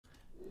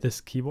This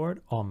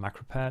keyboard, or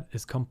Macropad,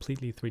 is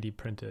completely 3D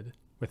printed,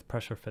 with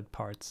pressure-fit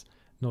parts.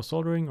 No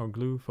soldering or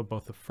glue for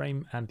both the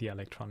frame and the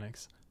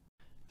electronics.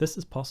 This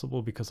is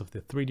possible because of the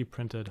 3D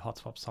printed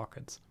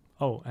Hotswapsockets.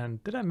 Oh,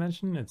 and did I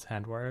mention it's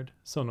hand-wired,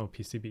 so no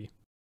PCB.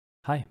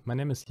 Hi, my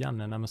name is Jan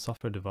and I'm a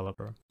software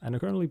developer, and I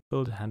currently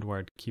build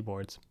hand-wired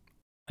keyboards.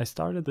 I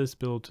started this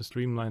build to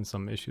streamline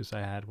some issues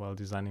I had while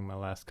designing my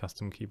last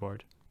custom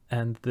keyboard.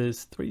 And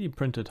this 3D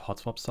printed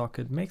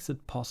Hotswapsocket makes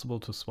it possible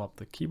to swap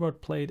the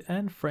keyboard plate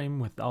and frame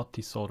without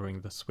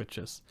desoldering the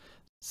switches.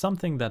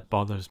 Something that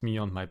bothers me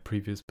on my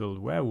previous build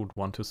where I would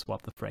want to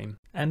swap the frame.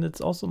 And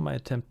it's also my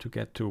attempt to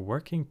get to a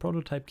working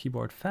prototype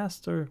keyboard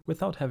faster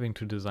without having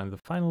to design the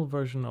final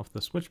version of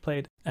the switch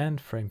plate and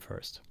frame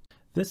first.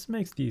 This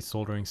makes the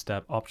soldering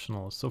step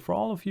optional, so for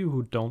all of you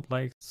who don't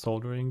like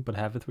soldering but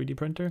have a 3D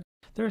printer,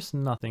 there's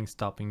nothing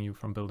stopping you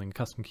from building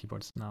custom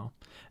keyboards now.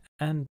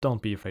 And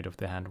don't be afraid of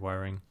the hand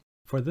wiring.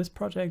 For this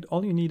project,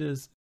 all you need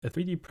is a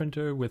 3D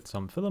printer with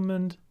some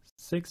filament,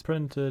 6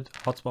 printed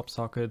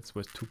Hotswapsockets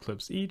with 2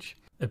 clips each,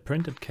 a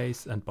printed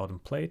case and bottom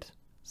plate,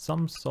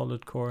 some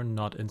solid core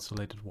not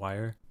insulated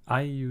wire.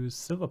 I use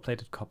silver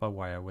plated copper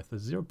wire with a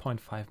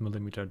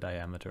 0.5mm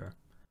diameter,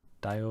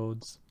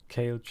 diodes,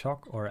 Kale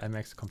choc or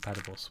MX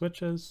compatible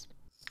switches,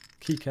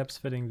 keycaps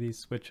fitting these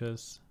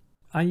switches.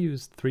 I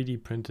use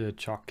 3D printed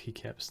choc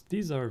keycaps.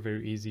 These are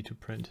very easy to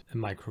print. A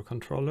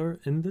microcontroller,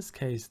 in this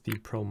case the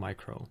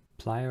ProMicro,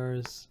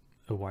 pliers,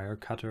 a wire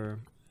cutter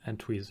and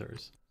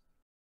tweezers.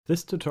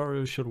 This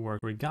tutorial should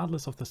work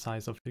regardless of the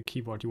size of the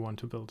keyboard you want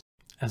to build,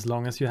 as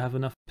long as you have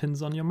enough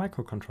pins on your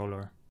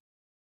microcontroller.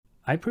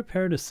 I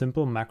prepared a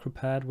simple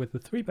Macropad with a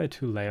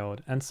 3x2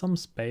 layout and some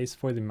space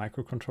for the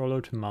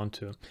microcontroller to mount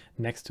to,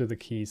 next to the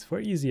keys for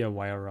easier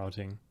wire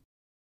routing.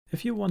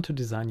 If you want to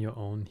design your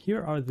own,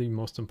 here are the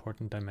most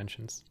important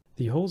dimensions.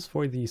 The holes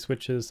for the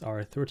switches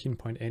are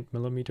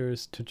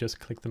 13.8mm to just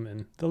click them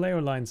in. The layer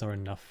lines are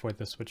enough for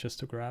the switches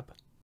to grab.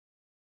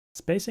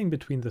 Spacing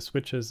between the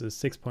switches is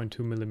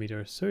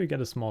 6.2mm, so you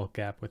get a small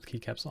gap with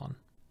keycaps on.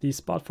 The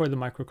spot for the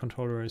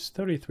microcontroller is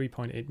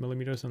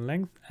 33.8mm in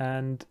length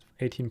and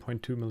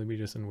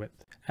 18.2mm in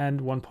width, and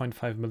 1.5mm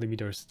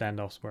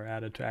standoffs were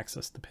added to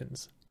access the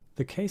pins.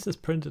 The case is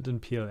printed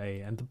in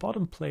PLA and the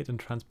bottom plate in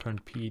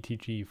transparent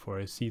PETG for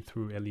a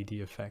see-through LED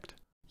effect.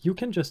 You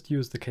can just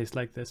use the case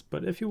like this,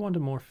 but if you want a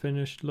more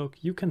finished look,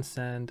 you can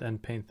sand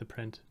and paint the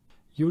print.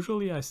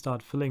 Usually I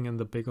start filling in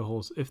the bigger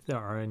holes, if there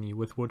are any,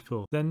 with wood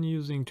fill, then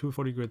using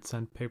 240 grit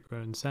sandpaper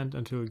and sand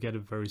until you get a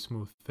very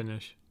smooth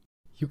finish.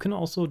 You can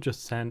also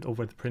just sand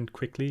over the print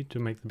quickly to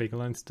make the bigger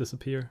lines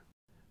disappear.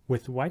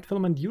 With white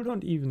filament you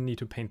don't even need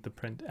to paint the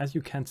print, as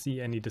you can't see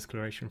any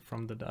discoloration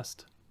from the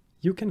dust.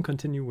 You can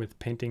continue with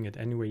painting it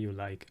any way you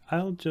like.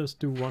 I'll just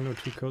do 1 or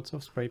 2 coats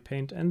of spray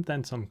paint and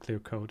then some clear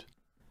coat.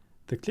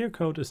 The clear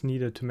coat is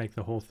needed to make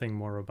the whole thing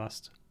more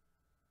robust.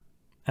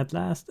 At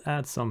last,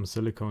 add some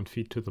silicone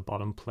feet to the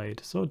bottom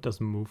plate so it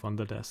doesn't move on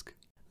the desk.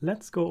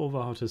 Let's go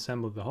over how to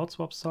assemble the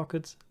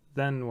Hotswapsockets,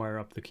 then wire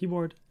up the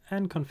keyboard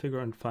and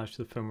configure and flash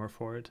the firmware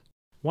for it.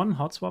 One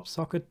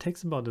Hotswapsocket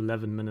takes about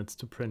 11 minutes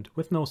to print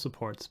with no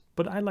supports,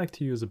 but I like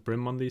to use a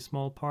brim on these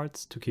small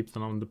parts to keep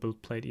them on the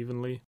build plate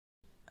evenly.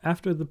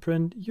 After the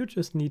print, you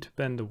just need to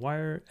bend a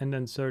wire and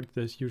insert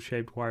this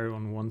U-shaped wire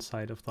on one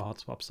side of the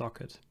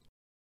Hotswapsocket.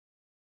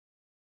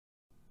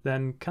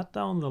 Then cut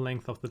down the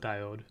length of the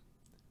diode.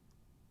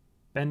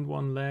 Bend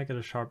one leg at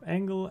a sharp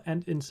angle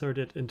and insert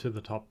it into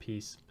the top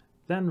piece,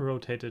 then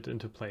rotate it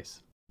into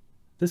place.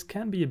 This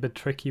can be a bit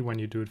tricky when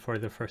you do it for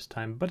the first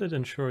time, but it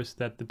ensures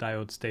that the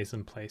diode stays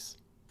in place.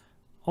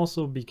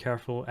 Also be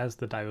careful as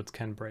the diodes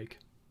can break.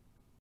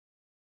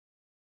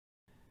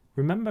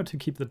 Remember to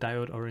keep the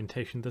diode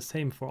orientation the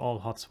same for all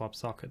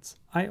Hotswapsockets.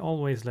 I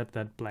always let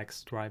that black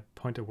stripe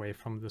point away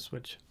from the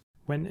switch.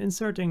 When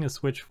inserting a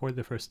switch for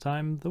the first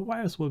time, the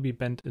wires will be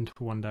bent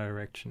into one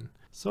direction,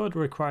 so it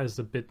requires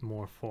a bit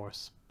more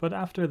force, but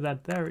after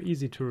that they're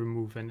easy to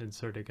remove and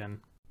insert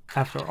again.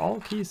 After all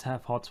keys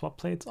have hot swap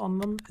plates on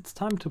them, it's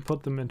time to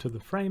put them into the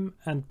frame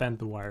and bend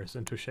the wires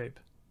into shape.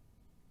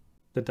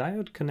 The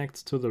diode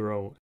connects to the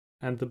row,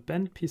 and the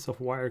bent piece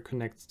of wire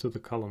connects to the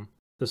column.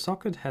 The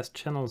socket has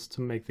channels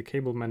to make the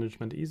cable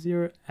management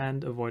easier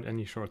and avoid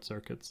any short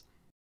circuits.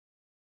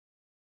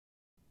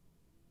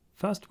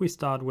 First we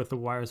start with the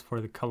wires for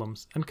the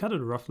columns and cut it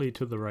roughly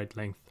to the right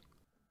length.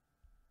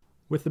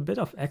 With a bit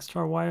of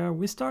extra wire,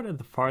 we start at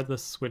the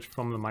farthest switch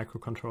from the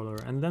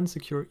microcontroller and then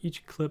secure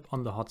each clip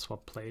on the hot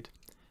swap plate.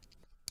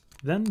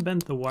 Then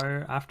bend the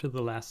wire after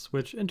the last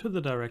switch into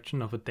the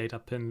direction of a data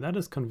pin that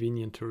is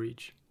convenient to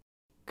reach.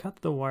 Cut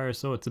the wire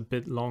so it's a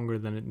bit longer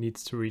than it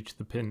needs to reach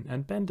the pin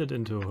and bend it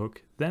into a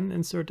hook, then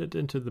insert it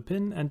into the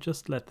pin and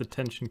just let the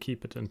tension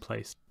keep it in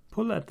place.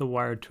 Pull at the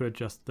wire to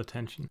adjust the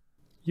tension.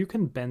 You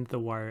can bend the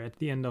wire at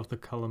the end of the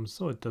column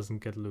so it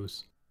doesn't get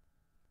loose.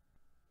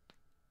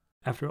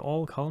 After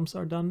all columns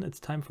are done, it's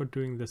time for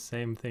doing the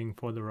same thing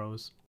for the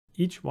rows.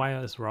 Each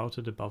wire is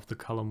routed above the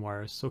column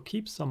wires, so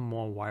keep some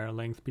more wire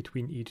length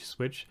between each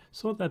switch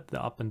so that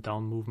the up and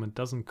down movement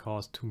doesn't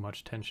cause too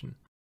much tension.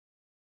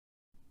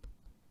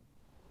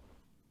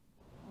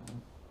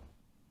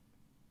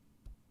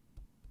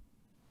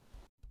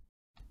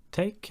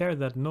 Take care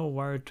that no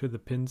wire to the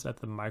pins at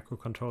the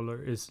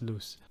microcontroller is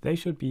loose. They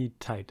should be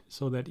tight,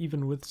 so that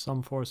even with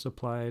some force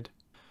applied,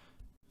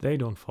 they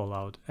don't fall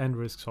out and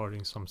risk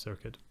shorting some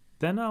circuit.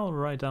 Then I'll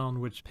write down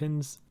which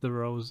pins the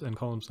rows and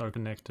columns are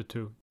connected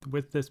to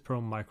with this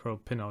ProMicro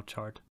Pinout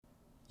chart.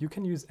 You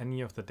can use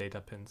any of the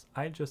data pins.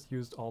 I just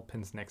used all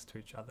pins next to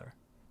each other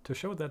to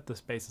show that the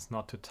space is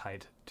not too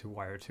tight to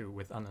wire to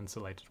with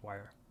uninsulated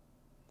wire.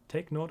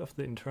 Take note of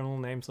the internal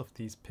names of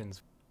these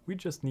pins. We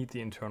just need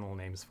the internal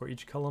names for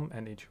each column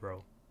and each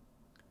row.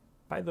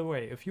 By the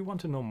way, if you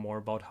want to know more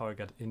about how I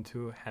got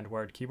into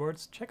hand-wired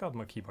keyboards, check out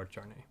my keyboard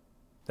journey.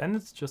 Then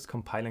it's just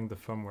compiling the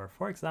firmware.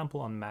 For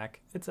example, on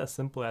Mac, it's as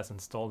simple as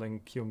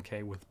installing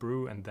QMK with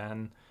brew and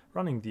then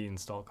running the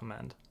install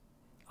command.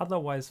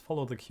 Otherwise,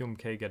 follow the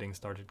QMK getting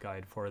started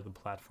guide for the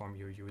platform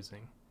you're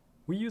using.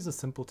 We use a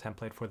simple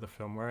template for the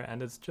firmware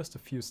and it's just a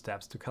few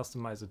steps to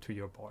customize it to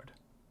your board.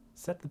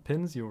 Set the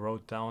pins you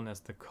wrote down as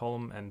the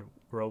column and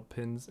row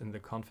pins in the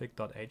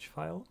config.h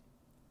file.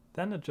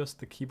 Then adjust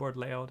the keyboard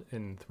layout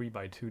in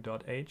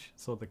 3x2.h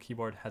so the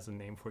keyboard has a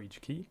name for each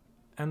key.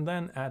 And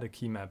then add a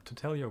key map to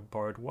tell your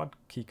board what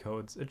key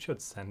codes it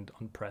should send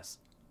on press.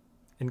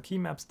 In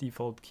keymap's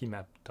default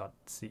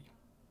keymap.c.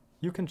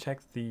 You can check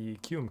the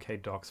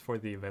QMK docs for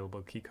the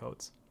available key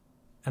codes.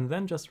 And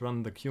then just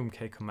run the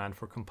QMK command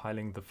for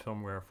compiling the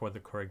firmware for the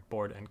correct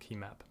board and key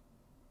map.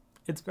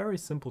 It's very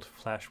simple to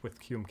flash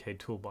with QMK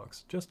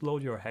toolbox. Just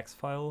load your hex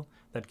file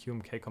that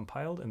QMK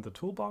compiled in the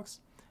toolbox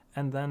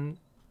and then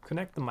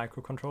connect the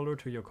microcontroller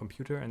to your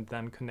computer and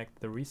then connect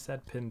the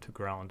reset pin to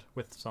ground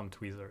with some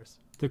tweezers.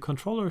 The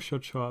controller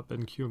should show up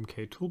in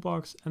QMK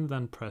toolbox and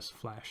then press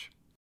flash.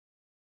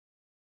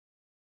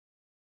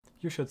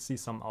 You should see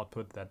some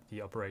output that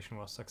the operation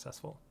was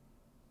successful.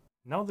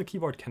 Now the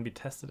keyboard can be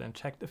tested and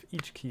checked if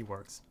each key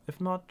works. If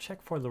not,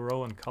 check for the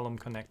row and column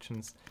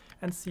connections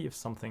and see if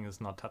something is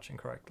not touching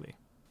correctly.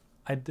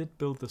 I did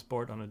build this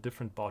board on a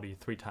different body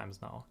 3 times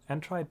now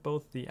and tried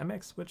both the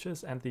MX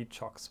switches and the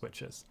choc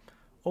switches.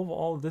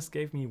 Overall, this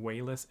gave me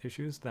way less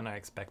issues than I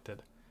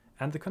expected,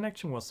 and the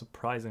connection was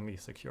surprisingly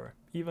secure,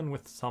 even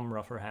with some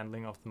rougher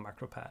handling of the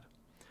Macropad.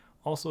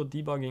 Also,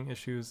 debugging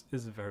issues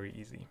is very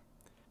easy.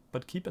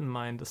 But keep in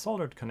mind, a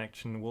soldered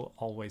connection will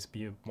always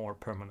be a more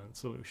permanent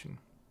solution.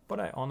 But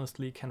I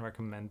honestly can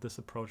recommend this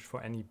approach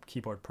for any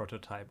keyboard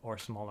prototype or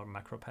smaller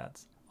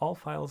Macropads. All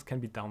files can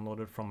be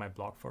downloaded from my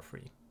blog for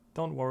free.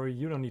 Don't worry,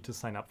 you don't need to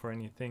sign up for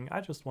anything, I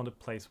just want a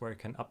place where I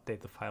can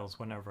update the files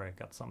whenever I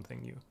got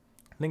something new.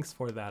 Links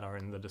for that are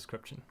in the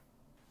description.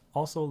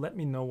 Also, let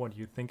me know what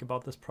you think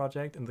about this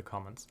project in the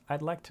comments.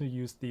 I'd like to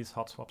use these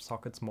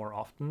Hotswapsockets more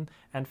often,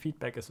 and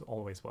feedback is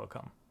always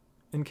welcome.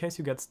 In case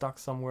you get stuck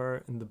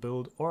somewhere in the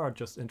build or are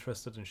just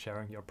interested in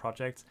sharing your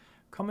projects,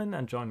 come in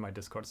and join my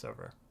Discord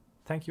server.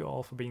 Thank you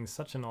all for being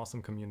such an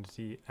awesome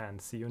community,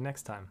 and see you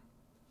next time.